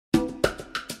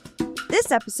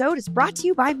This episode is brought to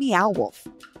you by Meow Wolf.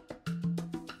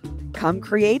 Come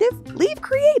creative, leave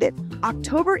creative.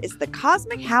 October is the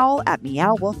Cosmic Howl at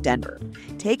Meow Wolf Denver.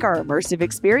 Take our immersive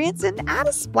experience and add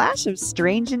a splash of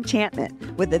strange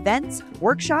enchantment with events,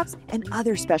 workshops, and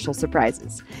other special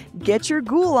surprises. Get your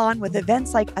ghoul on with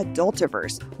events like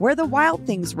Adultiverse, where the wild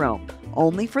things roam,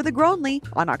 only for the grownly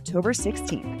on October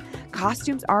 16th.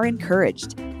 Costumes are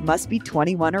encouraged. Must be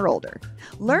 21 or older.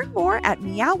 Learn more at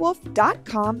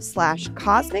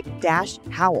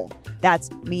meowwolf.com/cosmic-howl. That's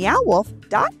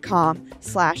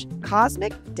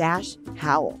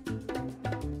meowwolf.com/cosmic-howl.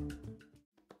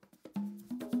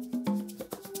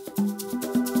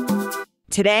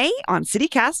 Today on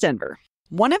CityCast Denver.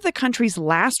 One of the country's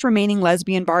last remaining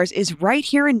lesbian bars is right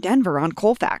here in Denver on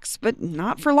Colfax, but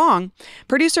not for long.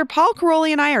 Producer Paul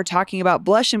Caroli and I are talking about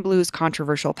Blush and Blue's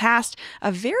controversial past,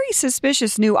 a very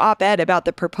suspicious new op-ed about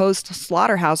the proposed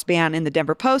Slaughterhouse ban in the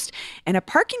Denver Post, and a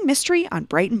parking mystery on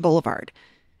Brighton Boulevard.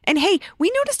 And hey,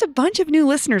 we noticed a bunch of new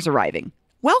listeners arriving.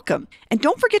 Welcome, and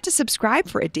don't forget to subscribe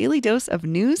for a daily dose of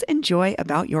news and joy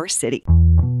about your city.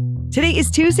 Today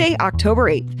is Tuesday, October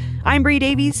 8th. I'm Bree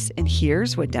Davies, and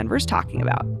here's what Denver's talking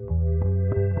about.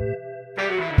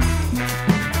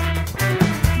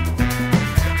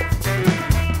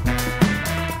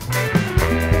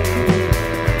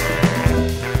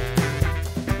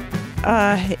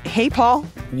 Hey, Paul.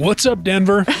 What's up,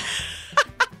 Denver?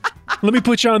 Let me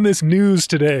put you on this news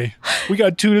today. We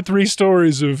got 2 to 3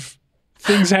 stories of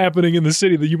things happening in the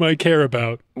city that you might care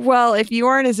about. Well, if you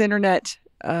aren't as internet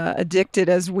addicted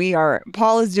as we are,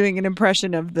 Paul is doing an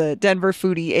impression of the Denver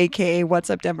Foodie, aka What's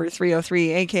Up Denver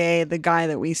 303, aka the guy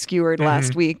that we skewered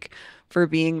last week for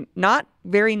being not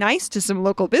very nice to some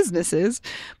local businesses.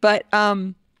 But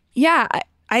yeah,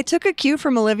 I took a cue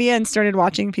from Olivia and started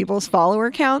watching people's follower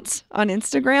counts on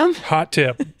Instagram. Hot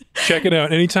tip. Check it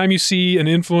out. Anytime you see an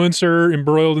influencer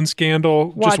embroiled in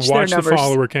scandal, just watch the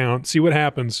follower count. See what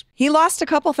happens. He lost a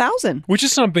couple thousand. Which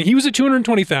is something. He was at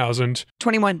 220,000.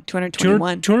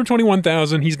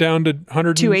 221,000. He's down to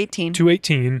 218.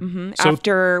 218. Mm-hmm. So,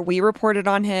 after we reported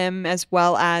on him, as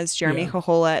well as Jeremy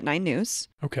Hohola at 9 News.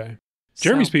 Okay.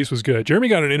 Jeremy's piece was good. Jeremy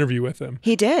got an interview with him.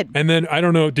 He did. And then, I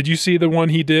don't know, did you see the one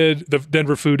he did, the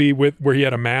Denver Foodie, where he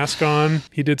had a mask on?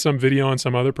 He did some video on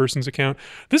some other person's account.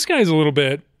 This guy's a little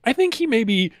bit, I think he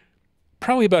maybe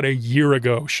probably about a year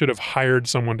ago should have hired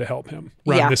someone to help him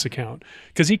run this account,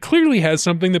 because he clearly has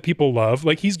something that people love.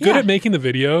 Like, he's good at making the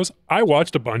videos. I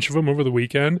watched a bunch of them over the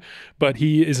weekend, but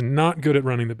he is not good at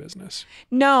running the business.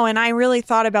 No, and I really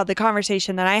thought about the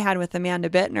conversation that I had with Amanda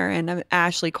Bittner and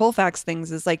Ashley Colfax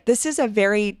things is like, it's a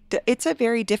very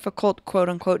difficult quote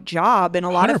unquote job, and a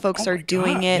lot of folks are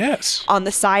doing it on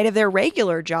the side of their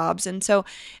regular jobs. And so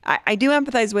I do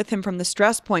empathize with him from the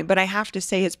stress point, but I have to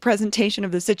say his presentation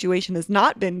of the situation has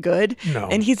not been good. No.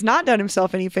 And he's not done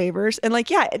himself any favors. And like,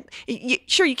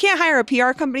 sure, you can't hire a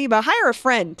PR company, but hire a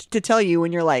friend to tell you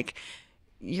when you're like,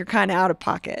 you're kind of out of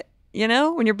pocket, you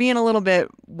know, when you're being a little bit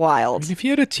wild. I mean, if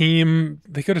you had a team,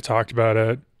 they could have talked about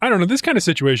it. I don't know. This kind of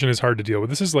situation is hard to deal with.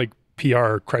 This is like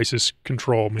PR crisis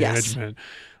control management.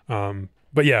 Yes.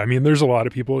 But yeah, I mean, there's a lot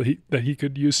of people that he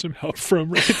could use some help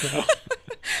from right now.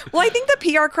 Well, I think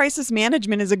the PR crisis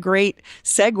management is a great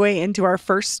segue into our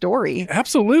first story.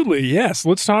 Absolutely. Yes.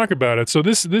 Let's talk about it. So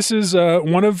this is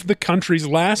one of the country's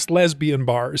last lesbian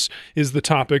bars is the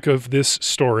topic of this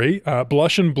story.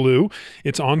 Blush and Blue.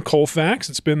 It's on Colfax.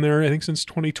 It's been there, I think, since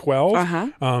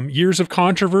 2012. Years of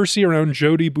controversy around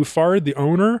Jody Buffard, the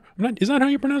owner. Is that how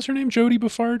you pronounce her name? Jody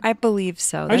Buffard? I believe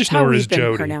so. I just know her as Jody. That's how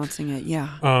we've been pronouncing it.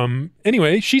 Yeah.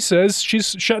 Anyway, she says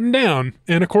she's shutting down.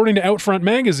 And according to Outfront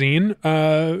Magazine,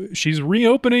 she's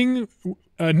reopening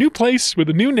a new place with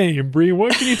a new name. Bree,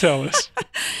 what can you tell us?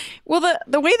 Well,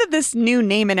 the way that this new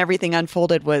name and everything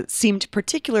unfolded seemed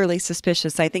particularly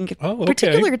suspicious, I think,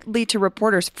 particularly to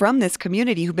reporters from this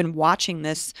community who've been watching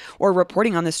this or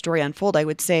reporting on this story unfold. I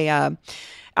would say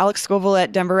Alex Scoville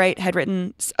at Denverite had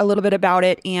written a little bit about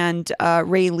it, and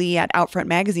Ray Lee at Outfront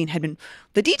Magazine had been.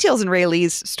 The details in Ray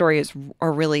Lee's story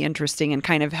are really interesting and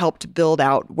kind of helped build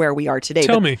out where we are today.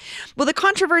 Tell me. Well, the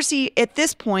controversy at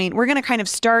this point, we're going to kind of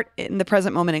start in the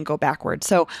present moment and go backwards.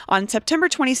 So on September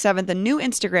 27th, a new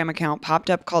Instagram account popped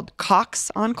up called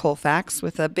Cox on Colfax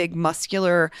with a big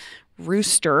muscular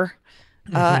rooster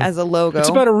as a logo. It's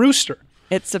about a rooster.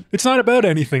 It's not about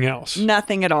anything else.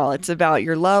 Nothing at all. It's about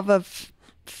your love of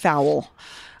fowl.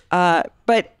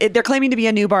 But they're claiming to be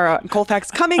a new bar in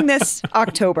Colfax coming this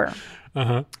October.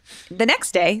 Uh-huh. The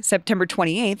next day, September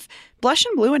 28th, Blush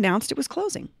and Blue announced it was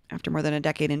closing after more than a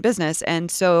decade in business. And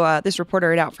so this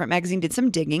reporter at Outfront Magazine did some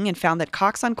digging and found that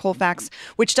Cox on Colfax,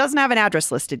 which doesn't have an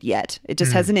address listed yet, it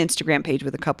just has an Instagram page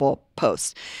with a couple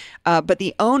posts. But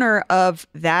the owner of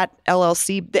that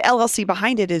LLC, the LLC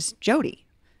behind it is Jody.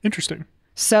 Interesting.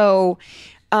 So...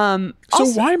 so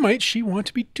why might she want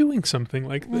to be doing something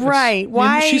like this? Right. Why?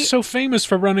 I mean, she's so famous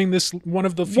for running this one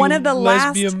of the few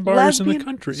lesbian bars in the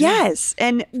country. Yes.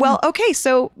 And well, okay,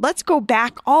 so let's go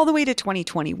back all the way to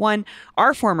 2021.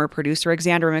 Our former producer,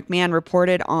 Xandra McMahon,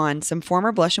 reported on some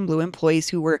former Blush and Blue employees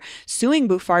who were suing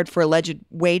Bouffard for alleged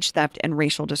wage theft and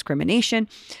racial discrimination.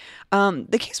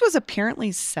 The case was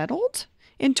apparently settled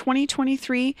in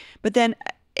 2023, but then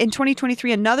in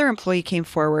 2023, another employee came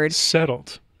forward.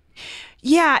 Settled.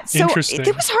 Yeah, so it Interesting.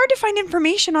 was hard to find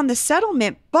information on the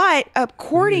settlement, but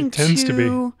according tends to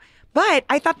be. But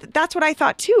I thought that's what I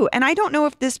thought too. And I don't know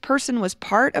if this person was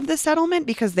part of the settlement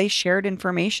because they shared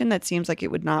information that seems like it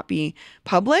would not be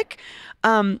public.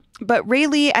 But Ray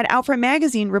Lee at Outfront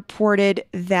Magazine reported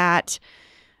that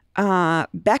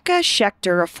Becca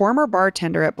Schechter, a former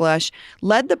bartender at Blush,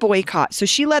 led the boycott. So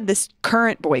she led this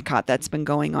current boycott that's been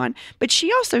going on. But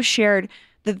she also shared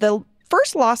that the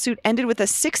first lawsuit ended with a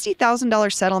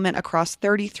 $60,000 settlement across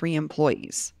 33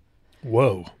 employees.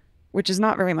 Whoa. Which is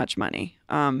not very much money.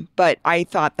 But I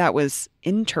thought that was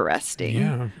interesting.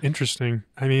 Yeah, interesting.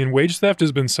 I mean, wage theft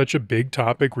has been such a big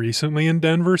topic recently in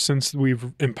Denver since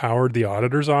we've empowered the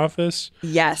auditor's office.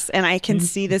 Yes, and I can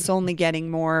see this only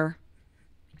getting more.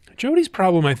 Jody's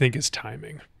problem, I think, is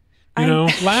timing. You know,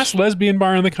 last lesbian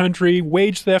bar in the country,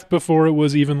 wage theft before it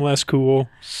was even less cool.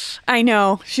 I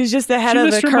know. She's just ahead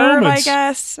of the curve, I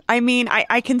guess. I mean,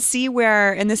 I can see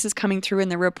where, and this is coming through in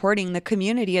the reporting, the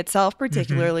community itself,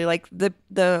 particularly, like the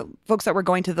folks that were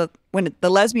going to the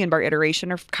lesbian bar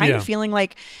iteration are kind of feeling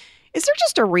like, is there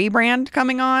just a rebrand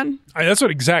coming on? That's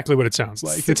exactly what it sounds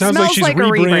like. It sounds like she's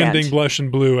rebranding Blush and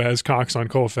Blue as Cox on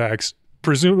Colfax.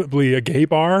 Presumably a gay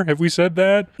bar. Have we said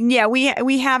that? Yeah, we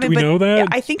haven't. Do we know that?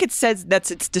 I think it says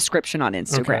that's its description on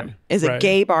Instagram. Okay, is a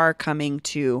gay bar coming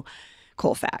to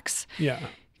Colfax. Yeah.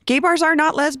 Gay bars are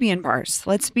not lesbian bars.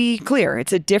 Let's be clear.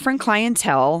 It's a different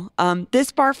clientele.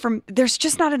 This bar there's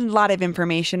just not a lot of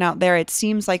information out there. It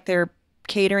seems like they're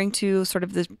catering to sort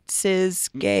of the cis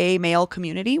gay male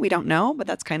community. We don't know, but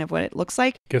that's kind of what it looks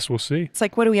like. Guess we'll see. It's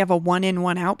like, what do we have, a 1 in,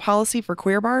 1 out policy for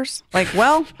queer bars? Like,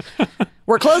 well,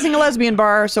 we're closing a lesbian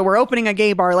bar, so we're opening a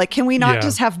gay bar. Like, can we not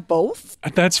just have both?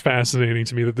 That's fascinating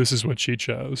to me that this is what she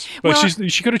chose. But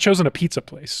she could have chosen a pizza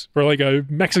place or like a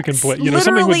Mexican place,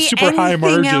 something with super high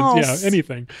margins. Yeah,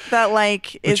 anything. That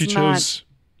like but is she not. Chose,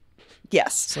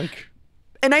 yes. It's like,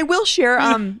 and I will share.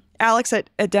 Alex at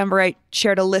Denverite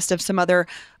shared a list of some other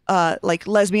like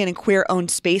lesbian and queer owned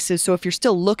spaces. So if you're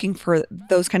still looking for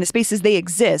those kind of spaces, they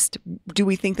exist. Do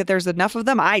we think that there's enough of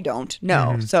them? I don't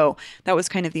know. So that was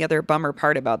kind of the other bummer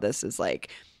part about this is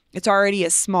like, it's already a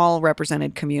small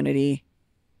represented community.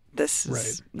 This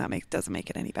is doesn't make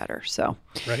it any better. So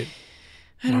right.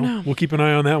 I don't know. We'll keep an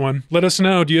eye on that one. Let us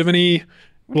know. Do you have any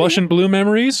Blush and Blue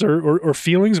memories or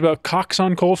feelings about Cox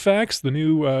on Colfax, the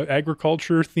new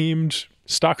agriculture themed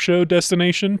stock show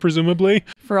destination, presumably?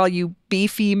 For all you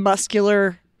beefy,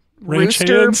 muscular ranch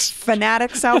rooster hands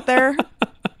fanatics out there.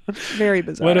 Very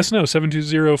bizarre. Let us know.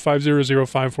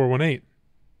 720-500-5418.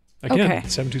 Again,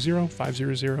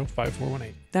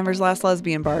 720-500-5418. Denver's last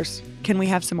lesbian bars. Can we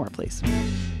have some more, please?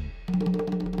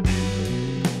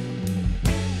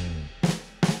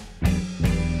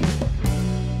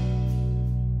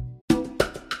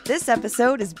 This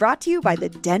episode is brought to you by the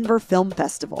Denver Film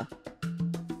Festival.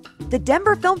 The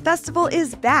Denver Film Festival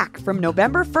is back from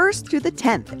November 1st through the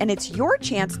 10th, and it's your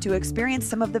chance to experience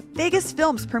some of the biggest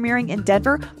films premiering in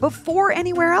Denver before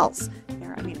anywhere else.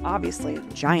 I mean, obviously, a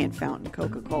giant fountain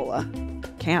Coca-Cola.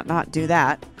 Can't not do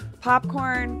that.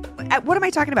 Popcorn. What am I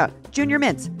talking about? Junior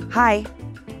Mints. Hi.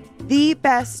 The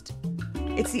best.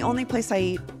 It's the only place I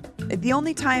eat. The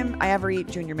only time I ever eat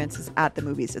Junior Mints is at the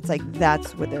movies. It's like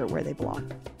that's where they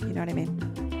belong. You know what I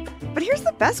mean? But here's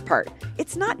the best part.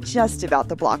 It's not just about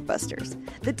the blockbusters.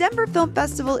 The Denver Film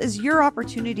Festival is your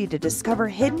opportunity to discover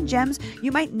hidden gems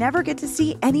you might never get to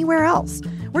see anywhere else.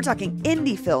 We're talking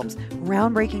indie films,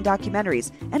 groundbreaking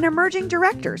documentaries, and emerging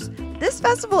directors. This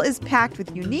festival is packed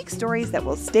with unique stories that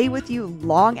will stay with you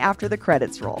long after the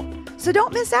credits roll. So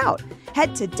don't miss out.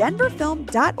 Head to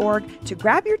denverfilm.org to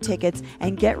grab your tickets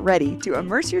and get ready to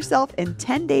immerse yourself in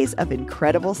 10 days of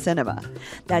incredible cinema.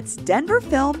 That's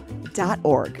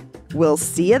denverfilm.org. We'll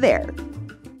see you there.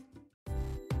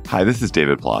 Hi, this is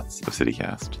David Plotz of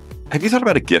CityCast. Have you thought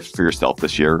about a gift for yourself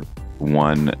this year?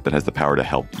 one that has the power to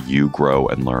help you grow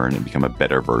and learn and become a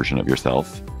better version of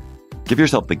yourself? Give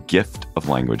yourself the gift of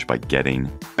language by getting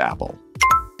Babbel.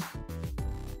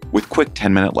 With quick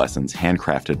 10-minute lessons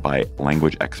handcrafted by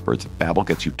language experts, Babbel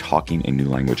gets you talking a new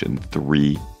language in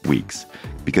 3 weeks,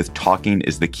 because talking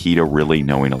is the key to really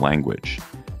knowing a language.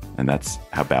 And that's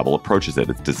how Babbel approaches it.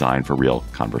 It's designed for real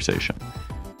conversation.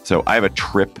 So I have a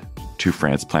trip to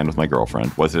France planned with my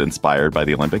girlfriend. Was it inspired by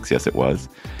the Olympics? Yes, it was.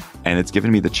 And it's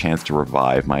given me the chance to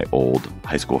revive my old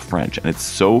high school French. And it's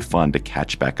so fun to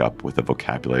catch back up with the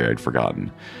vocabulary I'd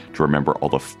forgotten, to remember all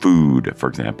the food. For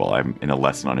example, I'm in a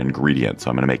lesson on ingredients, so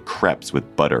I'm going to make crepes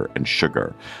with butter and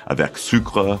sugar. Avec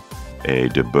sucre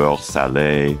et de beurre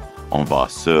salé, on va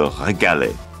se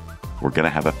régaler. We're going to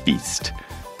have a feast.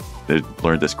 They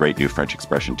learned this great new French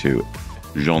expression too.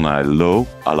 J'en ai l'eau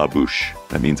à la bouche.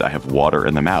 That means I have water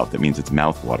in the mouth. That means it's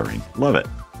mouth-watering. Love it.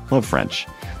 Love French.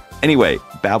 Anyway,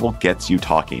 Babbel gets you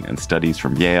talking, and studies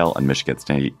from Yale and Michigan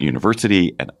State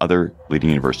University and other leading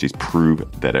universities prove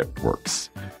that it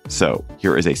works. So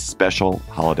here is a special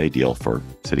holiday deal for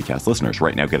CityCast listeners.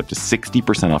 Right now, get up to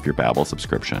 60% off your Babbel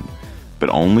subscription, but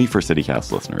only for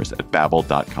CityCast listeners at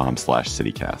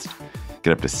babbel.com/CityCast.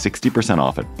 Get up to 60%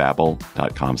 off at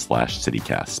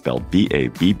babbel.com/CityCast, spelled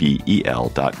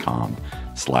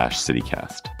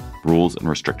BABBEL.com/CityCast. Rules and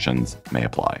restrictions may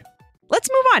apply. Let's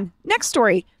move on. Next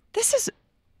story. This is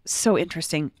so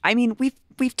interesting. I mean,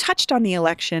 we've touched on the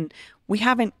election. We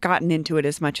haven't gotten into it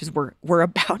as much as we're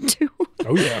about to.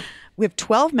 Oh, yeah. We have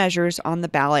 12 measures on the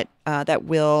ballot that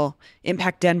will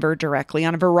impact Denver directly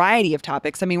on a variety of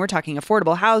topics. I mean, we're talking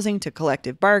affordable housing to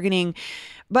collective bargaining.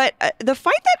 But the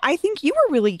fight that I think you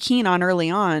were really keen on early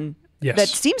on, yes, that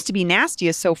seems to be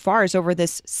nastiest so far, is over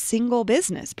this single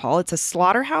business, Paul. It's a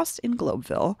slaughterhouse in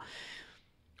Globeville.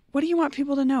 What do you want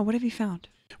people to know? What have you found?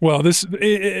 Well, there's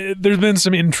been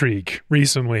some intrigue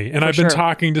recently, and I've been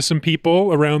talking to some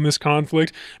people around this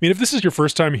conflict. I mean, if this is your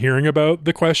first time hearing about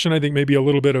the question, I think maybe a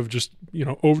little bit of just,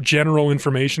 general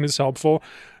information is helpful.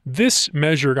 This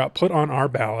measure got put on our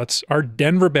ballots, our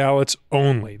Denver ballots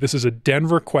only. This is a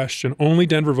Denver question. Only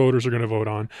Denver voters are going to vote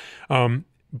on.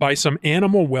 By some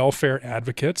animal welfare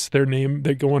advocates.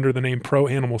 They go under the name Pro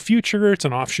Animal Future. It's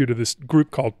an offshoot of this group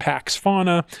called Pax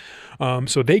Fauna.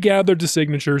 So they gathered the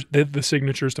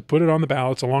signatures to put it on the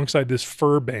ballots alongside this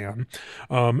fur ban.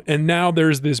 And now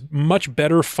there's this much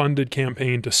better funded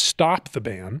campaign to stop the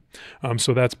ban.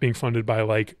 So that's being funded by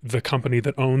the company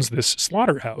that owns this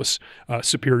slaughterhouse,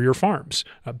 Superior Farms,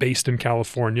 based in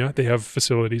California. They have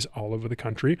facilities all over the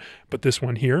country, but this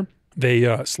one here,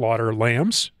 they slaughter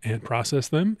lambs and process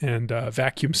them and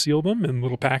vacuum seal them in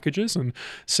little packages and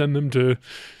send them to...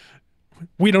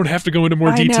 We don't have to go into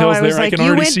more details there. I can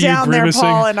already see you grimacing.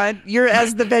 There, Paul, and you're,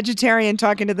 as the vegetarian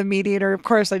talking to the mediator, of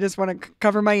course, I just want to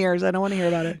cover my ears. I don't want to hear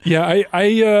about it. Yeah,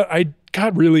 I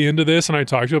got really into this, and I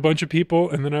talked to a bunch of people,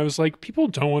 and then I was like, people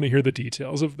don't want to hear the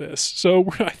details of this. So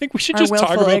I think we should just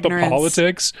talk about the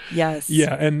politics. Yes.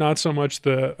 Yeah, and not so much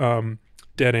the...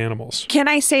 dead animals. Can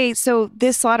I say, so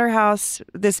this slaughterhouse,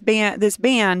 this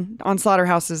ban on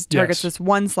slaughterhouses targets this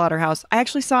one slaughterhouse. I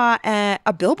actually saw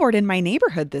a billboard in my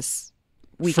neighborhood this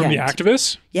weekend. From the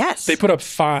activists? Yes. They put up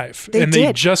 5.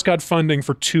 They just got funding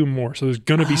for 2 more. So there's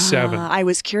going to be 7. I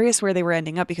was curious where they were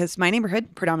ending up because my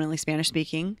neighborhood, predominantly Spanish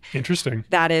speaking. Interesting.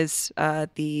 That is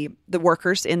the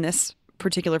workers in this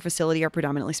particular facility are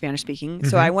predominantly Spanish speaking.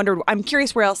 So I'm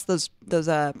curious where else those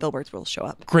billboards will show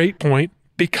up. Great point.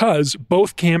 Because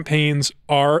both campaigns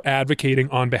are advocating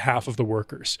on behalf of the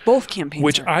workers. Both campaigns.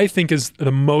 Which I think is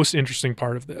the most interesting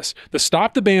part of this. The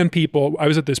Stop the Ban people, I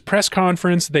was at this press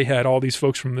conference. They had all these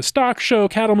folks from the Stock Show,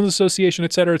 Cattlemen's Association,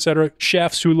 et cetera,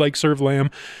 chefs who serve lamb.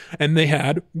 And they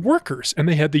had workers. And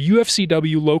they had the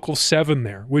UFCW Local 7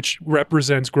 there, which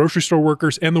represents grocery store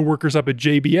workers and the workers up at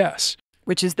JBS.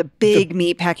 Which is the big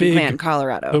meat packing plant in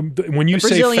Colorado. When you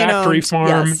say factory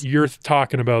farm, you're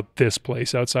talking about this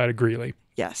place outside of Greeley.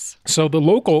 Yes. So the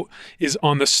local is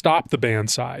on the stop the ban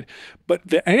side. But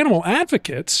the animal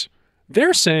advocates,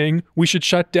 they're saying we should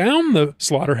shut down the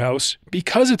slaughterhouse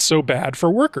because it's so bad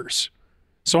for workers.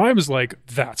 So I was like,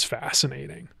 that's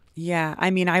fascinating. Yeah.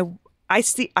 I mean, I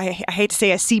hate to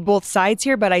say I see both sides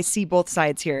here, but I see both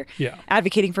sides here. Yeah.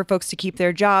 Advocating for folks to keep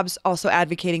their jobs, also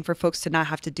advocating for folks to not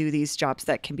have to do these jobs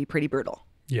that can be pretty brutal.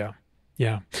 Yeah.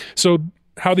 Yeah. So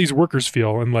how these workers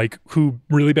feel and like who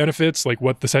really benefits, like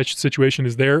what the situation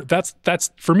is there. That's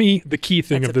for me the key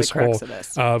thing of this whole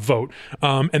vote.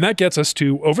 And that gets us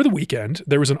to, over the weekend,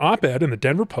 there was an op-ed in the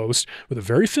Denver Post with a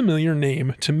very familiar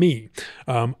name to me,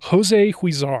 Jose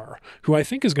Huizar, who I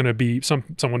think is going to be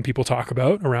someone people talk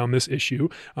about around this issue,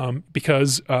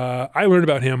 because I learned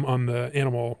about him on the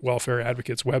Animal Welfare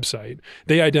Advocates website.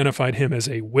 They identified him as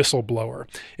a whistleblower,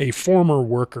 a former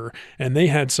worker, and they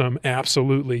had some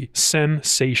absolutely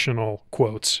sensational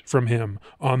quotes from him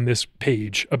on this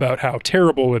page about how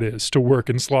terrible it is to work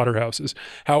in slaughterhouses,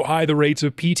 how high the rates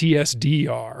of PTSD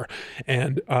are.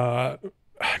 And I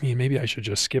mean, maybe I should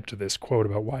just skip to this quote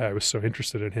about why I was so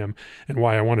interested in him and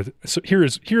why I wanted to. So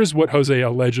here's what Jose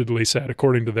allegedly said,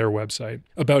 according to their website,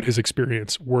 about his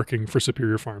experience working for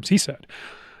Superior Farms. He said,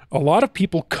 "A lot of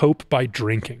people cope by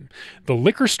drinking. The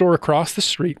liquor store across the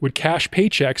street would cash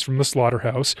paychecks from the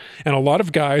slaughterhouse, and a lot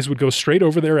of guys would go straight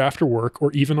over there after work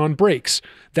or even on breaks.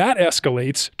 That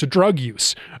escalates to drug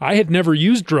use. I had never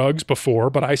used drugs before,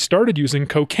 but I started using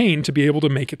cocaine to be able to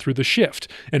make it through the shift,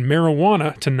 and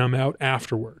marijuana to numb out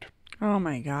afterward." Oh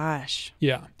my gosh.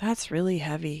 Yeah. That's really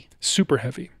heavy. Super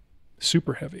heavy.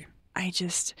 Super heavy.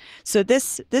 So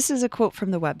this is a quote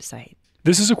from the website.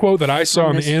 This is a quote that I saw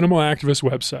on the Animal Activist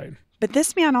website. But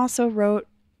this man also wrote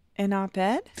an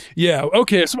op-ed? Yeah.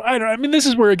 Okay. So I mean, this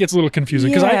is where it gets a little confusing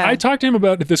because I talked to him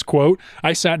about this quote.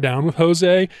 I sat down with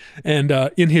Jose and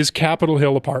in his Capitol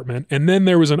Hill apartment, and then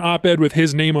there was an op-ed with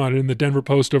his name on it in the Denver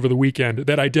Post over the weekend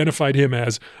that identified him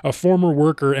as a former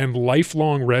worker and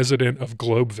lifelong resident of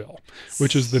Globeville,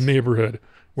 which is the neighborhood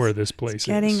where this place is.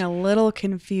 Getting a little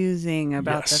confusing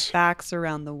about Yes. the facts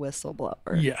around the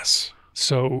whistleblower. Yes.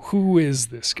 So who is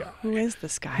this guy? Who is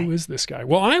this guy? Who is this guy?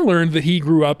 Well, I learned that he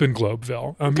grew up in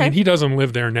Globeville. I mean, he doesn't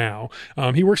live there now.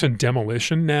 He works in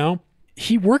demolition now.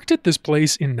 He worked at this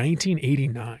place in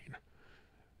 1989.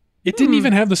 It didn't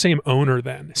even have the same owner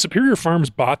then. Superior Farms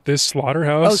bought this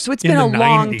slaughterhouse. Oh, so it's been a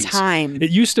long time.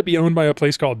 It used to be owned by a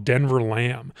place called Denver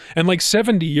Lamb. And like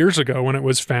 70 years ago when it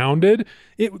was founded,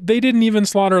 they didn't even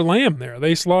slaughter lamb there.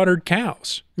 They slaughtered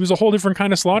cows. It was a whole different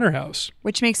kind of slaughterhouse.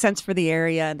 Which makes sense for the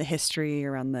area and the history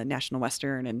around the National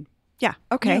Western. And yeah,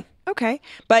 okay.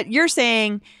 But you're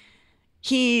saying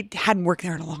he hadn't worked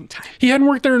there in a long time. He hadn't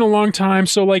worked there in a long time.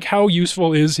 So like how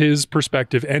useful is his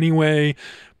perspective anyway?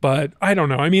 But I don't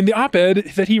know. I mean, the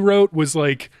op-ed that he wrote was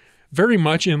like very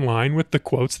much in line with the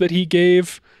quotes that he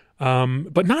gave,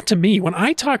 but not to me. When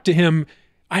I talked to him,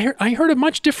 I heard a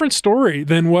much different story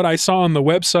than what I saw on the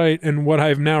website and what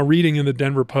I'm now reading in the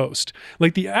Denver Post.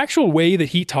 Like the actual way that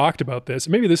he talked about this,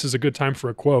 maybe this is a good time for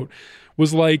a quote,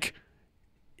 was like,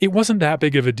 it wasn't that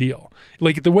big of a deal.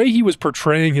 Like the way he was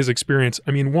portraying his experience,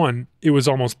 I mean, one, it was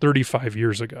almost 35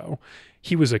 years ago.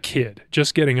 He was a kid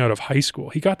just getting out of high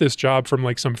school. He got this job from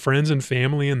like some friends and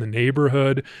family in the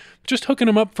neighborhood, just hooking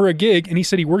him up for a gig. And he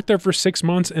said he worked there for 6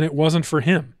 months and it wasn't for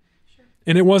him. Sure.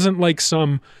 And it wasn't like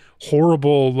some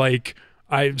horrible, like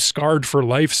I'm scarred for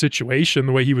life situation,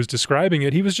 the way he was describing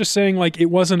it. He was just saying like, it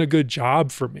wasn't a good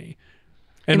job for me.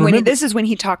 And remember, this is when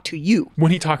he talked to you.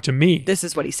 When he talked to me. This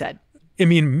is what he said. I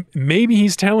mean, maybe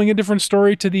he's telling a different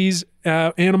story to these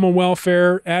animal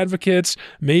welfare advocates.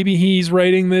 Maybe he's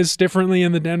writing this differently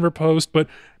in the Denver Post, but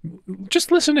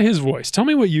just listen to his voice. Tell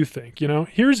me what you think. You know,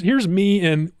 here's me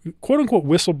and quote unquote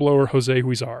whistleblower Jose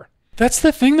Huizar. That's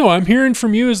the thing though. I'm hearing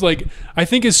from you is like, I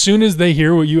think as soon as they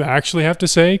hear what you actually have to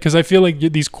say, because I feel like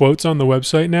these quotes on the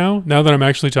website now that I'm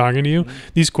actually talking to you,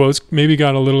 these quotes maybe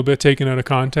got a little bit taken out of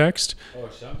context. Or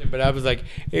something. But I was like,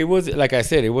 it was, like I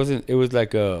said, it was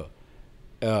like a,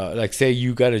 like say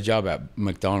you got a job at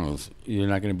McDonald's, you're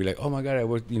not going to be like, oh my God, I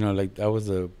worked, you know, like I was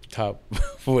a top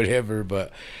whatever,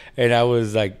 and I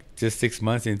was like just 6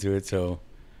 months into it. So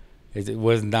it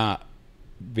was not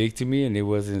big to me and it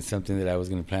wasn't something that I was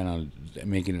going to plan on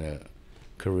making a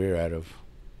career out of.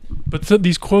 But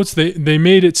these quotes, they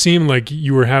made it seem like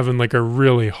you were having like a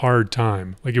really hard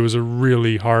time. Like it was a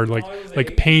really hard,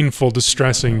 like painful,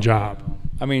 distressing job.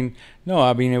 I mean,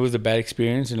 it was a bad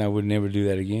experience and I would never do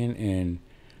that again. And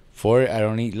for it, I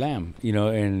don't eat lamb, you know,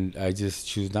 and I just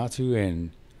choose not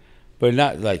to. But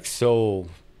not like so,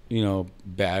 you know,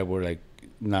 bad where like,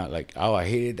 not like, oh, I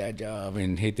hated that job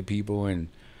and hate the people. And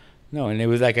no, and it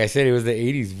was like I said, it was the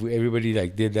 80s. Everybody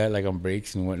like did that like on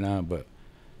breaks and whatnot. But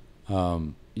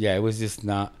yeah, it was just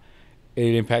not,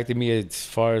 it impacted me as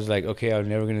far as like, okay, I'm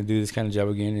never going to do this kind of job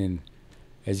again and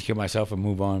educate myself and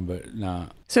move on, but nah.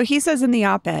 So he says in the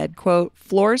op-ed, quote,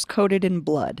 floors coated in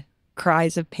blood,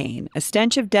 cries of pain, a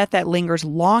stench of death that lingers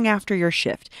long after your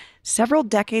shift. Several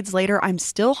decades later, I'm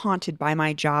still haunted by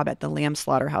my job at the lamb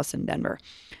slaughterhouse in Denver.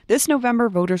 This November,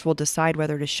 voters will decide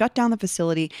whether to shut down the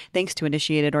facility thanks to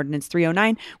initiated Ordinance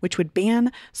 309, which would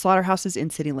ban slaughterhouses in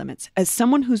city limits. As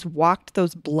someone who's walked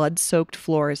those blood-soaked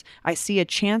floors, I see a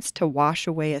chance to wash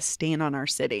away a stain on our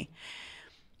city.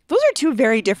 Those are two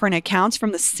very different accounts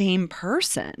from the same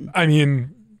person. I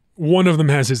mean, one of them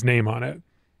has his name on it.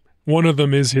 One of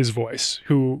them is his voice,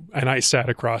 and I sat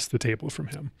across the table from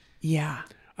him. Yeah.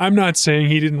 I'm not saying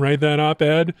he didn't write that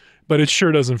op-ed, but it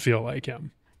sure doesn't feel like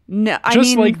him. No, I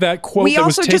just mean, like that quote we that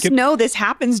was also taken. just know this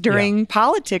happens during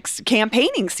politics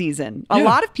campaigning season. A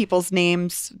lot of people's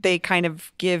names they kind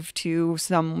of give to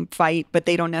some fight, but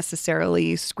they don't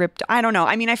necessarily script. I don't know.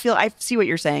 I mean, I see what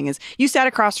you're saying is you sat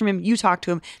across from him, you talked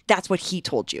to him. That's what he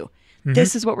told you. Mm-hmm.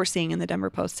 This is what we're seeing in the Denver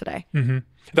Post today. Mm-hmm.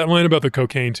 That line about the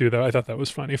cocaine too, though, I thought that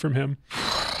was funny from him.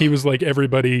 He was like,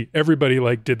 everybody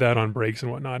like did that on breaks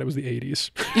and whatnot. It was the 80s.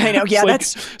 I know. Yeah,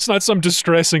 it's not some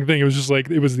distressing thing. It was just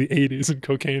like, it was the 80s and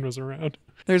cocaine was around.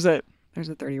 There's a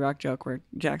 30 Rock joke where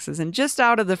Jack says, and just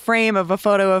out of the frame of a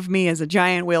photo of me is a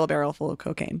giant wheelbarrow full of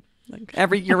cocaine. Like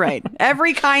you're right.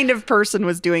 Every kind of person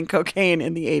was doing cocaine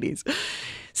in the 80s.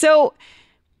 So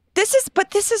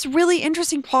this is really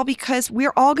interesting, Paul, because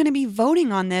we're all going to be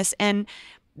voting on this, and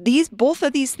both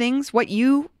of these things, what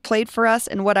you played for us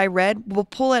and what I read, will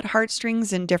pull at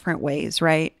heartstrings in different ways,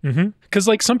 right? Because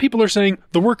like some people are saying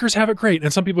the workers have it great,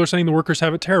 and some people are saying the workers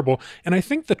have it terrible. And I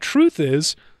think the truth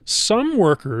is some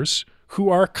workers who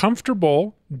are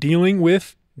comfortable dealing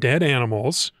with dead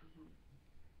animals,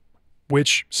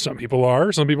 which some people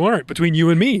are, some people aren't. Between you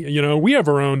and me, we have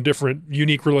our own different,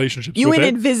 unique relationships. You with went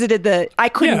it. and visited I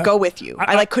couldn't go with you.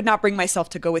 I couldn't not bring myself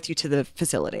to go with you to the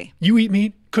facility. You eat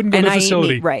meat, couldn't go to the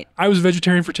facility. Eat meat, right. I was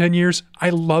vegetarian for 10 years. I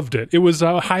loved it. It was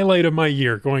a highlight of my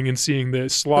year, going and seeing the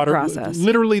slaughter,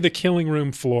 literally the killing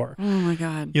room floor. Oh my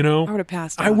God. I would have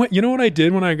passed out. You know what I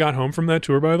did when I got home from that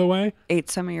tour, by the way? Ate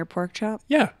some of your pork chop?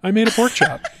 Yeah, I made a pork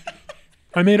chop.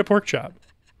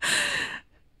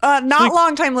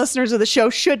 Longtime listeners of the show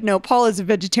should know Paul is a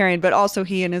vegetarian, but also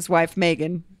he and his wife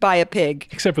Megan buy a pig.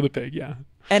 Except for the pig, yeah.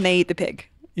 And they eat the pig.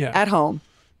 Yeah. At home.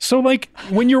 So like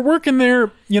when you're working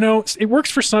there, it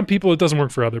works for some people. It doesn't work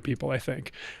for other people, I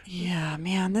think. Yeah,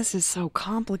 man, this is so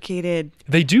complicated.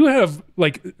 They do have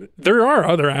there are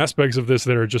other aspects of this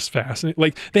that are just fascinating.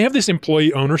 Like they have this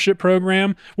employee ownership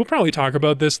program. We'll probably talk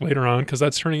about this later on because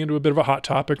that's turning into a bit of a hot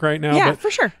topic right now. Yeah, but for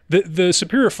sure. The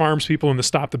Superior Farms people and the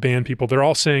Stop the Ban people, they're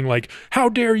all saying like, how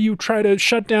dare you try to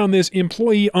shut down this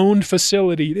employee-owned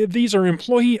facility? These are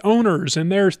employee owners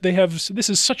and this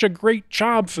is such a great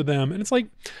job for them. And it's like,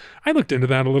 I looked into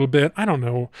that a little bit. I don't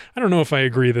know if I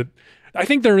agree that. I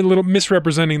think they're a little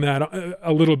misrepresenting that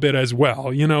a little bit as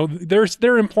well.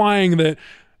 They're implying that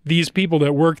these people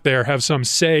that work there have some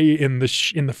say in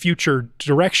the future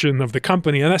direction of the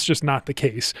company, and that's just not the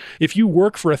case. If you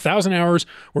work for 1,000 hours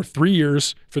or 3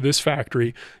 years for this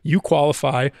factory, you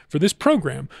qualify for this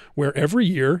program where every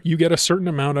year you get a certain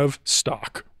amount of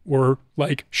stock or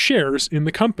like shares in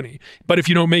the company. But if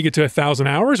you don't make it to 1,000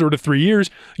 hours or to 3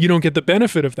 years, you don't get the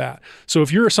benefit of that. So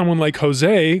if you're someone like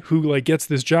Jose who like gets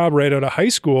this job right out of high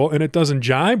school and it doesn't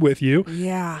jibe with you,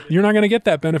 you're not going to get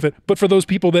that benefit. But for those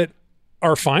people that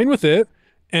are fine with it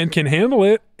and can handle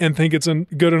it and think it's a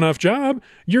good enough job,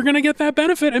 you're going to get that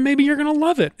benefit and maybe you're going to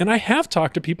love it. And I have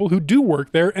talked to people who do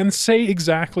work there and say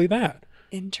exactly that.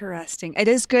 Interesting. It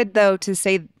is good though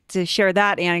to share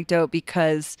that anecdote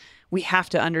because we have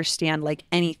to understand like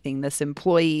anything, this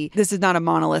is not a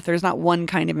monolith. There's not one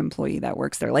kind of employee that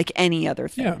works there like any other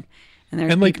thing. Yeah. And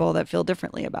there's people that feel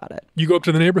differently about it. You go up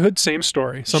to the neighborhood, same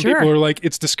story. Some people are like,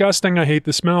 it's disgusting. I hate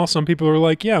the smell. Some people are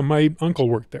like, yeah, my uncle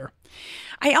worked there.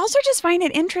 I also just find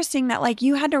it interesting that like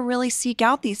you had to really seek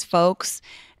out these folks.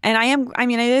 And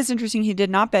it is interesting he did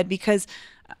an op-ed because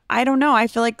I don't know. I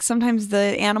feel like sometimes the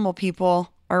animal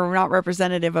people are not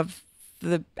representative of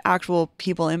the actual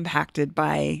people impacted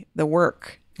by the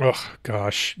work. Oh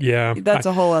gosh. Yeah. That's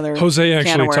a whole other Jose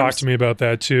actually talked to me about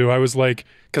that too. I was like,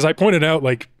 because I pointed out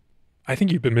like, I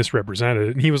think you've been misrepresented.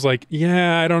 And he was like,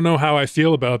 yeah, I don't know how I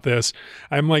feel about this.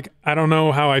 I'm like, I don't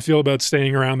know how I feel about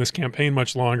staying around this campaign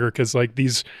much longer. Cause like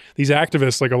these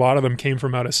activists, like a lot of them came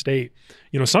from out of state.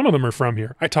 Some of them are from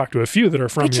here. I talked to a few that are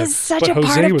from here. Which is such a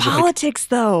part of politics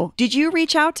though. Did you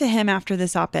reach out to him after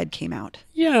this op-ed came out?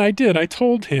 Yeah, I did. I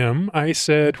told him, I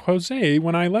said, Jose,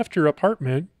 when I left your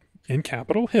apartment in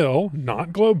Capitol Hill, not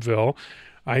Globeville,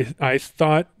 I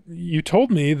thought you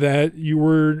told me that you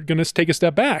were going to take a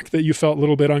step back, that you felt a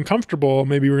little bit uncomfortable.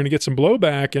 Maybe you were going to get some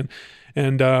blowback.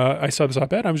 And I saw this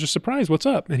op-ed. I was just surprised. What's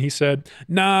up? And he said,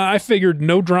 nah, I figured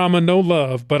no drama, no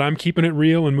love, but I'm keeping it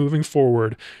real and moving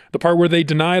forward. The part where they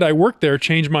denied I worked there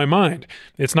changed my mind.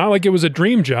 It's not like it was a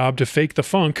dream job to fake the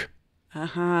funk.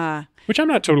 Uh-huh. Which I'm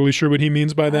not totally sure what he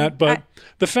means by that, but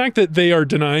the fact that they are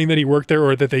denying that he worked there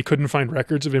or that they couldn't find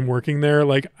records of him working there,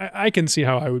 like I can see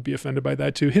how I would be offended by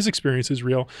that too. His experience is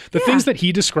real. The things that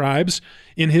he describes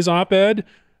in his op-ed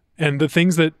and the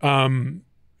things that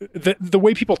the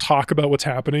way people talk about what's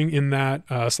happening in that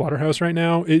slaughterhouse right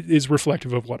now is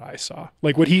reflective of what I saw.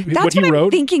 Like what he That's what he wrote.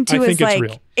 I'm thinking too, I think is it's like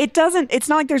real. it's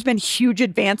not like there's been huge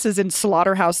advances in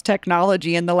slaughterhouse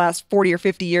technology in the last 40 or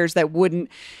 50 years that would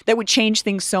change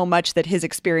things so much that his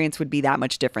experience would be that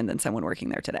much different than someone working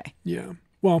there today. Yeah.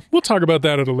 Well, we'll talk about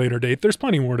that at a later date. There's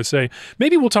plenty more to say.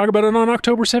 Maybe we'll talk about it on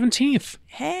October 17th.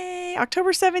 Hey,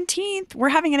 October 17th, we're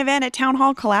having an event at Town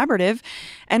Hall Collaborative,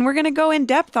 and we're going to go in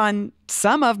depth on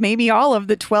some of, maybe all of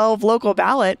the 12 local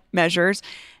ballot measures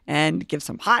and give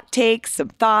some hot takes, some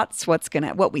thoughts,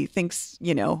 what we think's,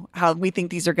 how we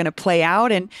think these are going to play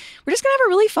out. And we're just going to have a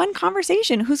really fun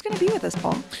conversation. Who's going to be with us,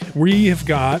 Paul? We have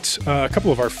got a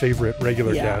couple of our favorite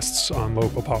regular guests on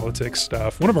local politics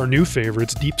stuff. One of our new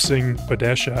favorites, Deep Singh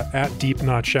Badesha at Deep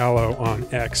Not Shallow on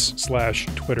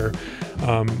X/Twitter.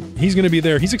 He's going to be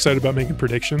there. He's excited about making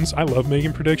predictions. I love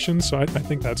making predictions, so I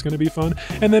think that's going to be fun.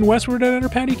 And then Westward editor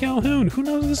Patty Calhoun. Who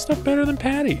knows this stuff better than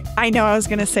Patty? I know. I was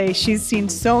going to say she's seen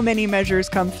so many measures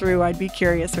come through. I'd be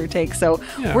curious her take. So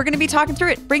we're going to be talking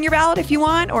through it. Bring your ballot if you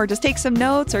want, or just take some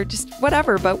notes, or just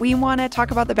whatever. But we want to talk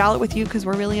about the ballot with you because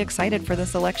we're really excited for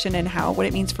this election and what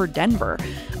it means for Denver.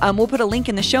 We'll put a link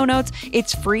in the show notes.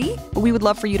 It's free, but we would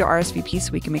love for you to RSVP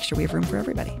so we can make sure we have room for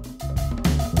everybody.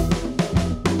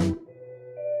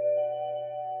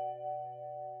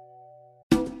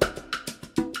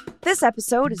 This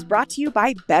episode is brought to you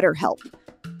by BetterHelp.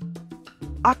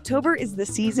 October is the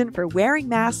season for wearing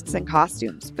masks and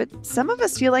costumes, but some of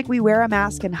us feel like we wear a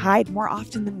mask and hide more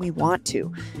often than we want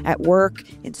to, at work,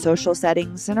 in social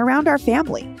settings, and around our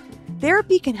family.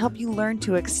 Therapy can help you learn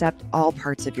to accept all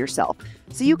parts of yourself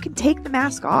so you can take the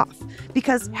mask off,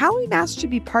 because Halloween masks should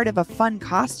be part of a fun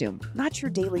costume, not your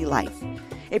daily life.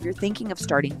 If you're thinking of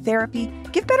starting therapy,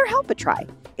 give BetterHelp a try.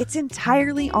 It's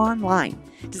entirely online,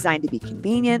 designed to be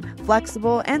convenient,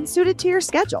 flexible, and suited to your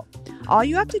schedule. All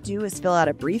you have to do is fill out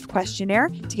a brief questionnaire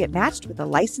to get matched with a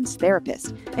licensed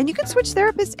therapist, and you can switch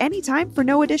therapists anytime for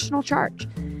no additional charge.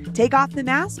 Take off the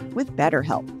mask with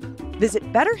BetterHelp. Visit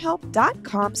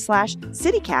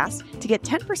betterhelp.com/citycast to get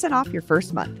 10% off your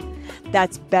first month.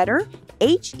 That's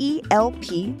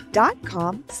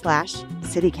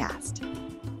betterhelp.com/citycast.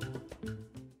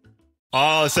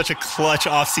 Oh, such a clutch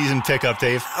off-season pickup,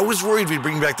 Dave. I was worried we'd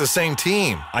bring back the same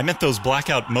team. I meant those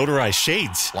blackout motorized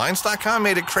shades. Blinds.com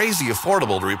made it crazy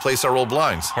affordable to replace our old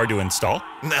blinds. Hard to install?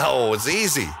 No, it's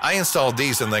easy. I installed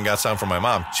these and then got some for my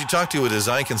mom. She talked to a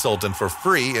design consultant for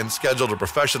free and scheduled a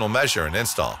professional measure and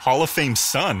install. Hall of Fame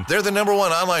son. They're the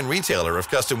 #1 online retailer of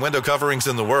custom window coverings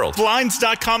in the world.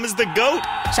 Blinds.com is the GOAT.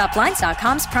 Shop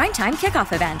Blinds.com's primetime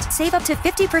kickoff event. Save up to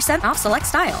 50% off select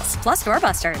styles, plus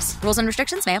doorbusters. Rules and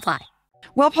restrictions may apply.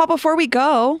 Well, Paul, before we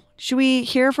go, should we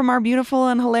hear from our beautiful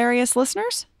and hilarious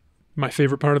listeners? My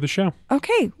favorite part of the show.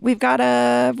 Okay, we've got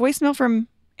a voicemail from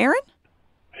Aaron.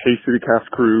 Hey,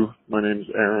 CityCast crew. My name's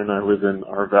Aaron. I live in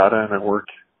Arvada, and I work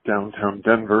downtown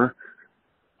Denver.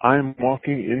 I'm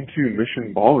walking into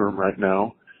Mission Ballroom right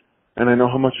now, and I know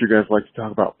how much you guys like to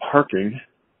talk about parking,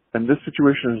 and this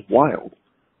situation is wild.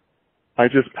 I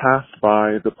just passed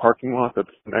by the parking lot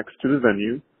that's next to the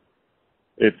venue.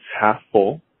 It's half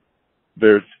full.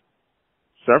 There's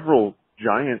several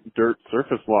giant dirt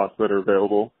surface lots that are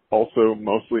available, also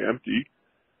mostly empty.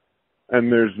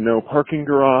 And there's no parking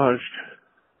garage,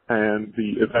 and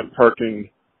the event parking,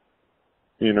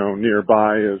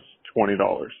 nearby is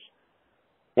 $20.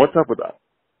 What's up with that?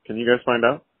 Can you guys find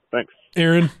out? Thanks.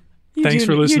 Aaron, thanks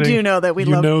for listening. You do know that we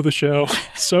love... You know the show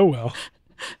so well.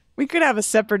 We could have a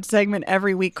separate segment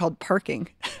every week called parking.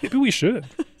 Maybe we should.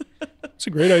 It's a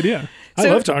great idea. I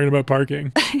love talking about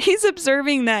parking. He's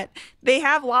observing that they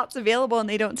have lots available and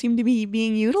they don't seem to be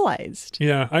being utilized.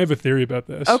 Yeah, I have a theory about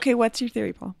this. Okay, what's your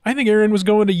theory, Paul? I think Aaron was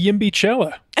going to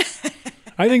Yimbicella.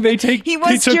 I think they took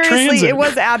transit. It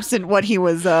was absent what he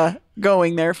was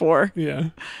going there for. Yeah.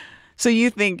 So you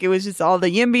think it was just all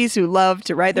the Yimbys who love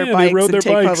to ride their bikes and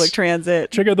take public transit.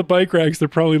 Check out the bike racks. They're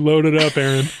probably loaded up,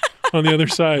 Aaron, on the other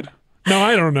side. No,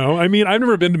 I don't know. I mean, I've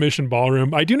never been to Mission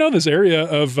Ballroom. I do know this area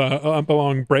of up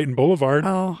along Brighton Boulevard.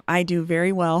 Oh, I do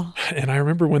very well. And I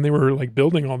remember when they were like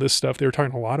building all this stuff, they were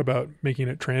talking a lot about making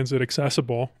it transit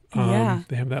accessible. Yeah.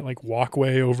 They have that like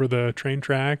walkway over the train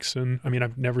tracks. And I mean,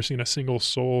 I've never seen a single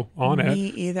soul on it. Me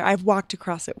either. I've walked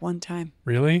across it one time.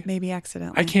 Really? Maybe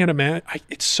accidentally. I can't imagine.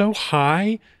 It's so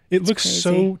high. It looks crazy.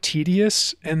 so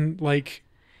tedious and like...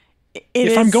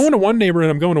 If I'm going to one neighborhood,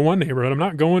 I'm going to one neighborhood. I'm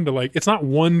not going to like, it's not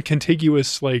one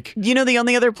contiguous like. You know, the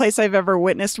only other place I've ever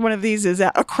witnessed one of these is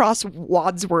across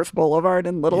Wadsworth Boulevard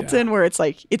in Littleton, where it's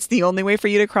like, it's the only way for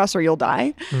you to cross or you'll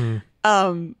die.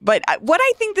 But what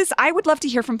I think I would love to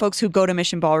hear from folks who go to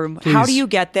Mission Ballroom. Please. How do you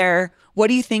get there? What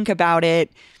do you think about it?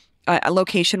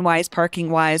 Location wise,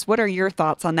 parking wise, what are your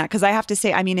thoughts on that? Because I have to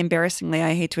say, I mean, embarrassingly,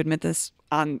 I hate to admit this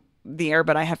on the air,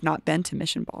 but I have not been to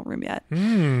Mission Ballroom yet.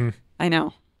 I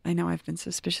know I've been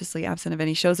suspiciously absent of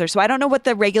any shows there. So I don't know what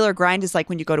the regular grind is like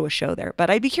when you go to a show there, but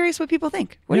I'd be curious what people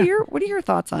think. What are your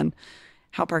thoughts on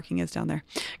how parking is down there?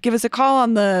 Give us a call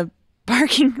on the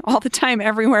parking all the time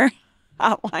everywhere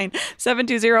hotline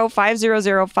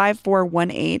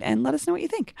 720-500-5418 and let us know what you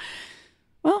think.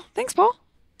 Well, thanks, Paul.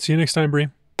 See you next time, Bree.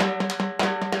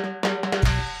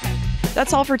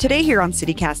 That's all for today here on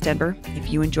CityCast Denver.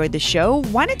 If you enjoyed the show,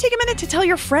 why not take a minute to tell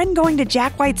your friend going to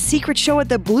Jack White's secret show at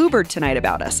the Bluebird tonight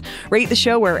about us? Rate the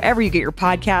show wherever you get your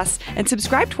podcasts and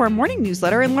subscribe to our morning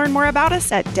newsletter and learn more about us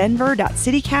at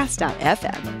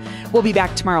denver.citycast.fm. We'll be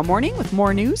back tomorrow morning with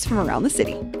more news from around the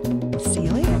city.